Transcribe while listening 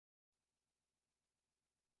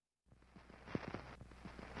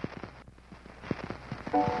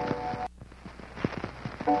A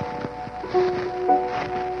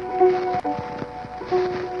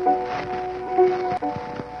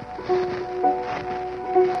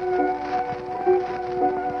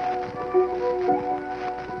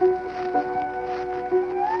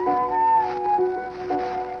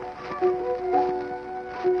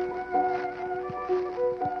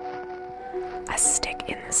stick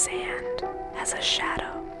in the sand has a shadow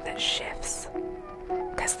that shifts,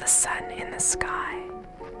 'cause the sun in the sky,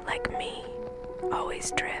 like me,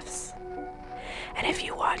 always drifts. And if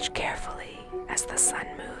you watch carefully as the sun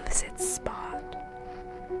moves its spot,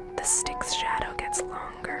 the stick's shadow gets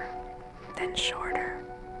longer, then shorter,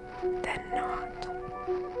 then not.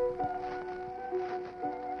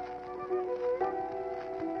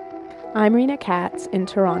 I'm Rena Katz in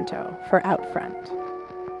Toronto for Outfront.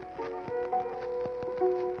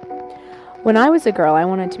 When I was a girl, I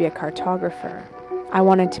wanted to be a cartographer. I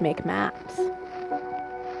wanted to make maps.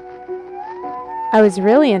 I was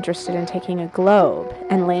really interested in taking a globe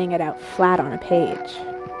and laying it out flat on a page.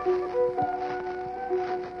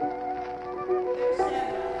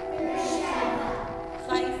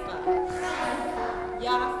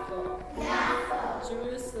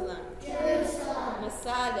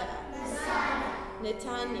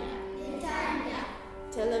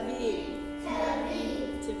 Tel Aviv,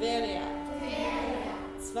 Tiberia,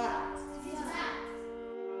 Tzvat.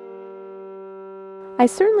 I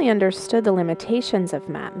certainly understood the limitations of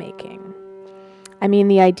map making. I mean,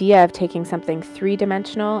 the idea of taking something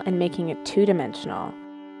three-dimensional and making it two-dimensional.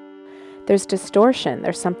 There's distortion,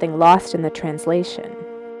 there's something lost in the translation.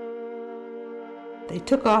 They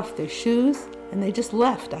took off their shoes and they just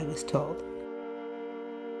left, I was told.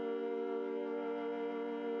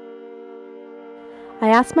 I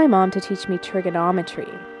asked my mom to teach me trigonometry.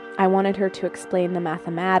 I wanted her to explain the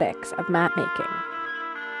mathematics of map making.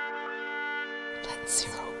 Let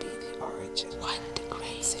 0 be the origin. 1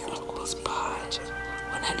 degree 0 equals pi,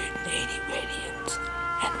 180 radians,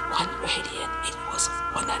 and 1 radian equals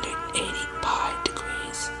 180 pi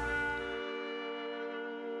degrees.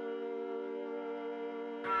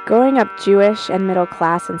 Growing up Jewish and middle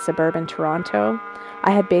class in suburban Toronto, I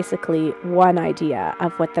had basically one idea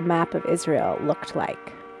of what the map of Israel looked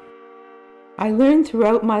like. I learned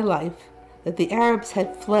throughout my life that the Arabs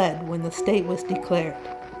had fled when the state was declared.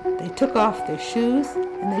 They took off their shoes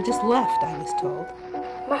and they just left, I was told.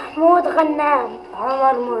 محمود غنام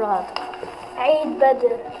عمر مراد عيد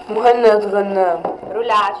بدر مهند غنام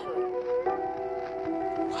رولا عاشور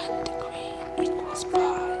 1 degree equals pi.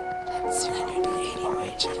 Let 080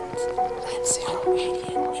 radians. Let 0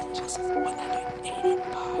 radian equals 180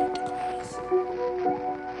 pi degrees.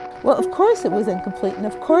 Well, of course it was incomplete and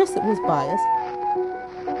of course it was biased.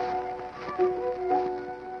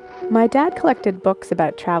 My dad collected books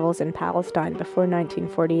about travels in Palestine before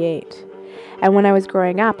 1948, and when I was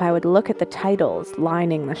growing up, I would look at the titles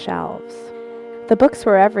lining the shelves. The books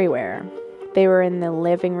were everywhere. They were in the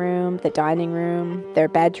living room, the dining room, their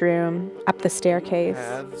bedroom, up the staircase.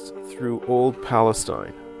 Paths Through Old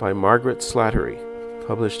Palestine by Margaret Slattery,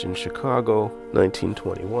 published in Chicago,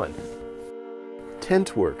 1921.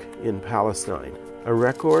 Tent Work in Palestine, a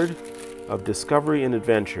record of discovery and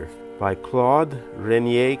adventure by Claude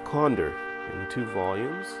Renier Conder in 2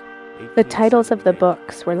 volumes. The titles of the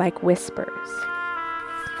books were like whispers.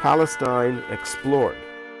 Palestine Explored.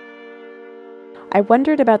 I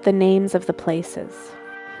wondered about the names of the places.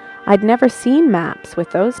 I'd never seen maps with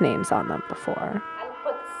those names on them before.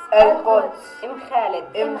 القدس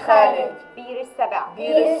ام خالد بير السبع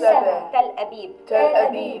بير السبع تل أبيب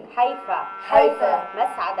حيفا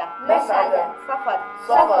مسعدة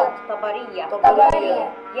صفد طبرية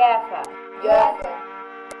يافا.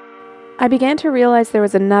 I began to realize there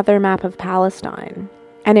was another map of Palestine,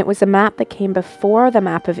 and it was a map that came before the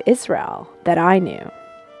map of Israel that I knew.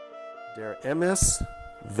 Der MS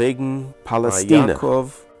wegen Palästina,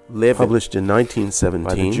 published in 1917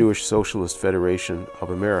 by the Jewish Socialist Federation of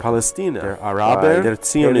America. Palestina, der Araber der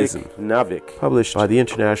Zionism, published by the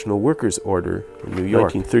International Workers' Order in New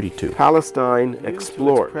York, 1932. Palestine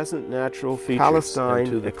Explored, present natural features, Palestine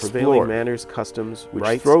and to the prevailing manners, customs,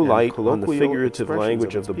 which throw light on the figurative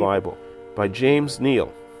language of the Bible, by James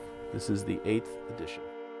Neal. This is the 8th edition.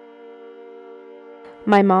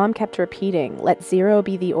 My mom kept repeating, "Let 0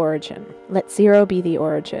 be the origin, let 0 be the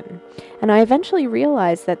origin." And I eventually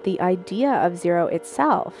realized that the idea of 0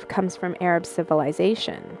 itself comes from Arab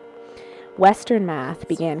civilization. Western math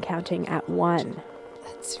began counting at 1.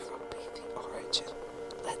 Let 0 be the origin.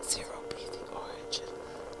 Let 0 be the origin.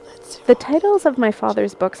 Let 0. The titles of my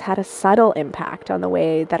father's books had a subtle impact on the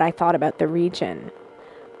way that I thought about the region.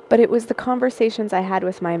 But it was the conversations I had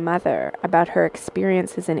with my mother about her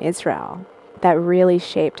experiences in Israel that really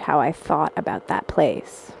shaped how I thought about that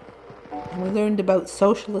place. And we learned about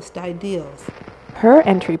socialist ideals. Her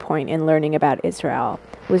entry point in learning about Israel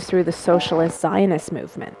was through the socialist Zionist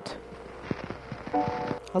movement.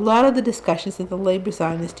 A lot of the discussions of the labor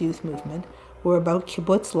Zionist youth movement were about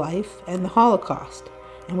kibbutz life and the Holocaust,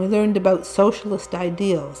 and we learned about socialist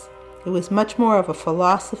ideals. It was much more of a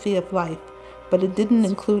philosophy of life, but it didn't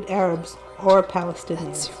include Arabs or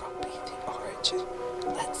Palestinians. Let 0 be the origin.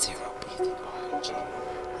 Let 0 be the origin.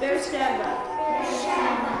 Beersheba,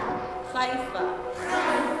 Haifa,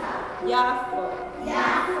 Yaffo,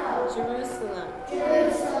 Jerusalem,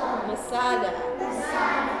 Masada,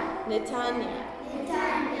 Netanya,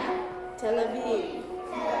 Tel Aviv,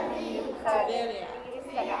 Tiberia,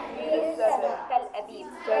 تل أبيب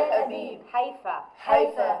تل أبيب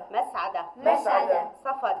حيفا مسعدة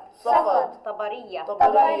صفد طبرية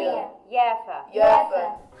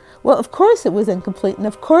يافا. Well, of course it was incomplete, and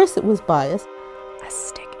of course it was biased. A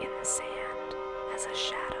stick in the sand has a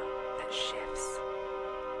shadow that shifts,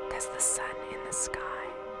 'cause the sun in the sky,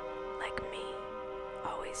 like me,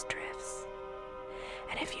 always drifts.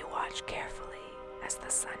 And if you watch carefully as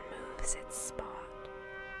the sun moves its spot,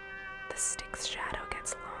 the stick's shadow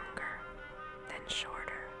gets longer, then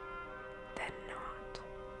shorter, then not.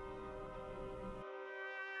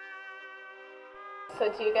 So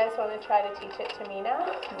do you guys want to try to teach it to me now?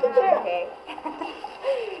 Okay.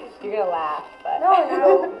 You're gonna laugh, but No.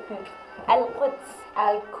 القدس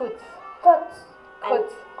Al-Quds. قدس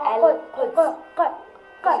Quds.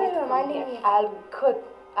 reminding me Al-Quds.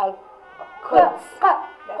 Al-Quds.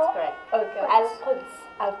 That's correct. Okay. القدس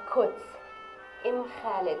Al-Quds.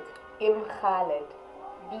 خالد Khalid.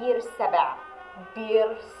 بير سبع Bir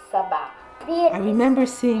Sabah. I remember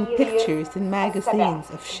seeing pictures in magazines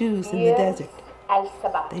of shoes in the desert.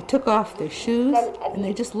 Al-Sabah. They took off their shoes and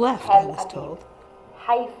they just left, I was told.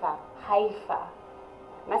 حيفا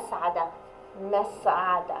مسعدة.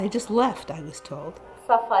 They just left, I was told.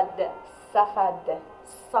 صفد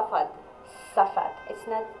Safad. it's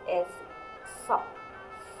not S صف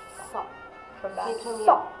From that.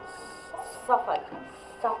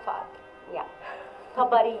 صفد yeah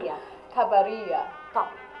طبرية Tabariya. طب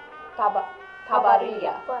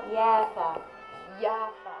Tabariya. يافا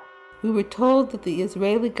Yafa. We were told that the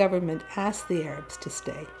Israeli government asked the Arabs to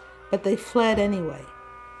stay, but they fled anyway.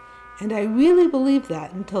 And I really believed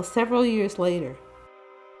that until several years later.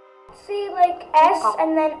 See, like S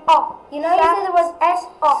and then O. You know, you say the word S,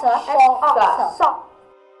 O.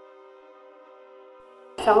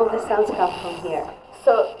 some of the sounds come from here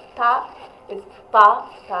So ta is ta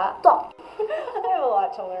ta. I have a lot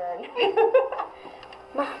to learn.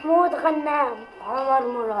 محمود غنام عمر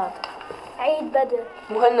مراد عيد بدر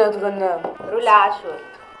مهند غنام رولا عاشور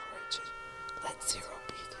Origin. Let 0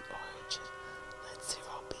 be the origin. Let 0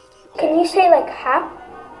 be the origin. Can you say like ha?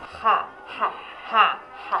 ha Ha.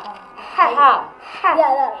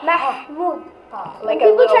 Yeah, that. Mahmoud. Like When a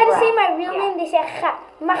people little try to brat. say my real Yeah. name, they say ha.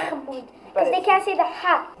 Mahmoud. Because they can't say the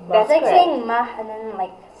ha. That's It's like correct. saying mah and then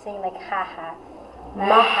like saying like ha ha.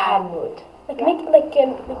 Mahmoud. Like make like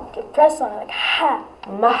press on it like ha.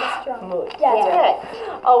 Mahmoud. Yeah, Yeah. it's Good.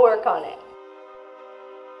 I'll work on it.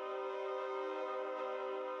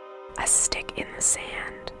 A stick in the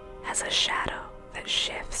sand has a shadow that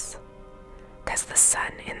shifts, 'cause the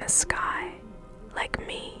sun in the sky, like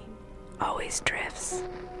me, always drifts.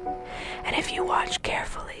 And if you watch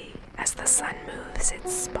carefully as the sun moves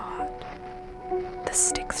its spot, the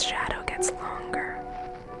stick's shadow gets longer,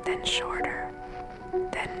 then shorter,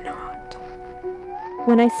 then not.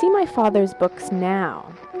 When I see my father's books now,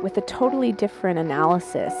 with a totally different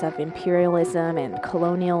analysis of imperialism and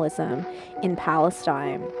colonialism in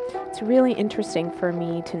Palestine, it's really interesting for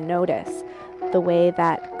me to notice the way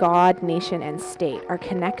that God, nation, and state are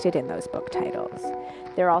connected in those book titles.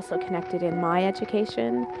 They're also connected in my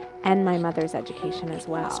education and my mother's education as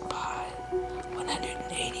well. Pi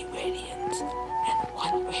 180 radians, and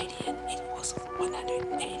 1 radian equals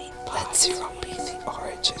 180 pi. Let 0 be the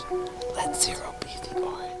origin. Let 0 be the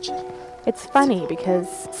origin. It's funny because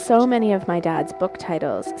so many of my dad's book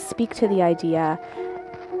titles speak to the idea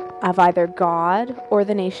of either God or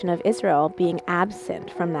the nation of Israel being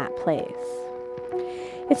absent from that place.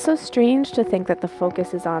 It's so strange to think that the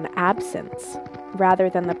focus is on absence rather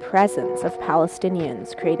than the presence of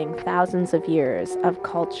Palestinians creating thousands of years of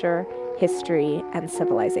culture, history, and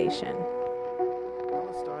civilization.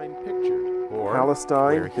 Palestine Pictured, or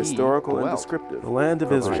Palestine, historical and descriptive. The land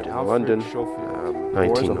of Israel, London,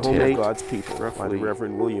 1910. God's people, by the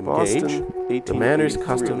Reverend William Gage. The manners,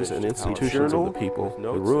 customs, and institutions of the people,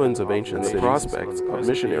 the ruins of ancient cities, prospects of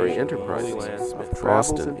missionary enterprises of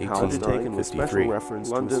Boston, 1853. Reference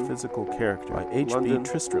to his physical character by H.B.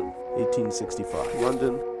 Tristram, 1865.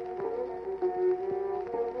 London.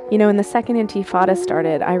 You know, when the Second Intifada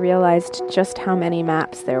started, I realized just how many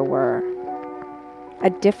maps there were. A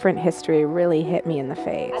different history really hit me in the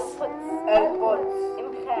face.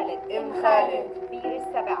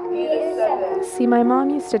 See, my mom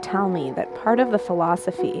used to tell me that part of the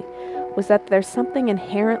philosophy was that there's something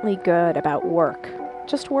inherently good about work,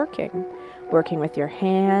 just working. Working with your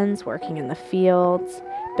hands, working in the fields,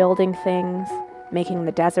 building things, making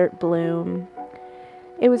the desert bloom.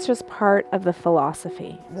 It was just part of the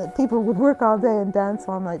philosophy. That people would work all day and dance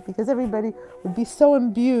all night because everybody would be so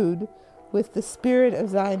imbued with the spirit of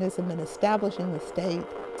Zionism and establishing the state,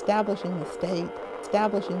 establishing the state,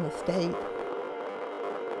 establishing the state.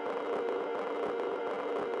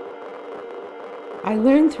 I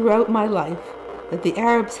learned throughout my life that the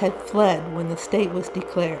Arabs had fled when the state was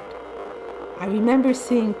declared. I remember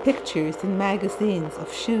seeing pictures in magazines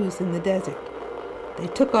of shoes in the desert. They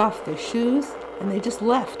took off their shoes and they just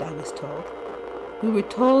left, I was told. We were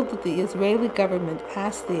told that the Israeli government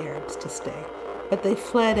asked the Arabs to stay, but they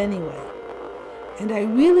fled anyway. And I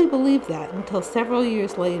really believed that until several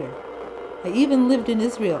years later. I even lived in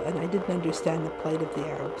Israel and I didn't understand the plight of the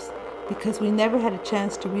Arabs because we never had a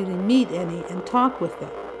chance to really meet any and talk with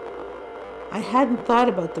them. I hadn't thought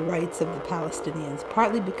about the rights of the Palestinians,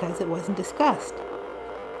 partly because it wasn't discussed.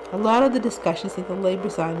 A lot of the discussions of the labor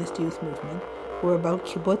Zionist youth movement were about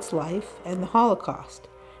kibbutz life and the Holocaust,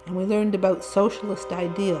 and we learned about socialist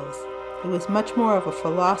ideals. It was much more of a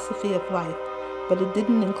philosophy of life, but it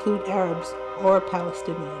didn't include Arabs or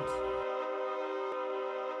Palestinians.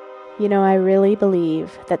 You know, I really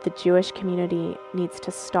believe that the Jewish community needs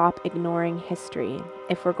to stop ignoring history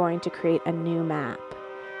if we're going to create a new map,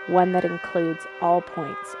 one that includes all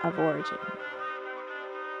points of origin.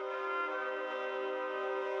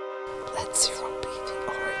 Let 0 be the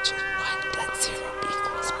origin. Let 0 be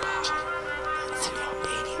the spot. Let 0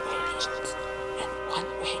 80 radians, and 1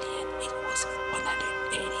 radian equals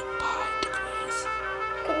 180 pi degrees.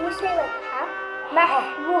 Can you say like ha?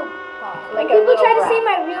 Mahmoud. Like When people try to breath. say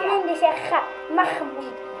my real name, they say ha.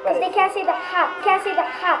 Mahmoud. Because they can't say the ha. Can't say the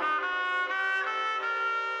ha.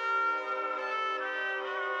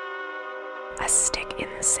 A stick in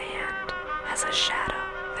the sand has a shadow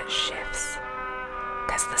that shifts,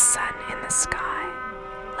 'cause the sun in the sky,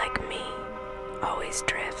 like me, always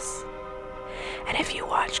drifts. And if you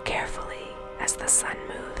watch carefully as the sun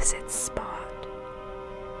moves its spot,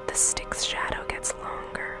 the stick's shadow gets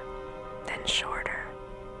longer, then shorter,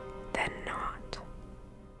 then not.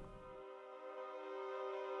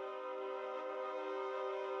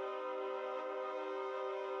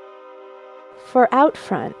 For Out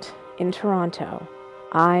Front in Toronto,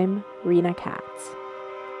 I'm Rena Katz.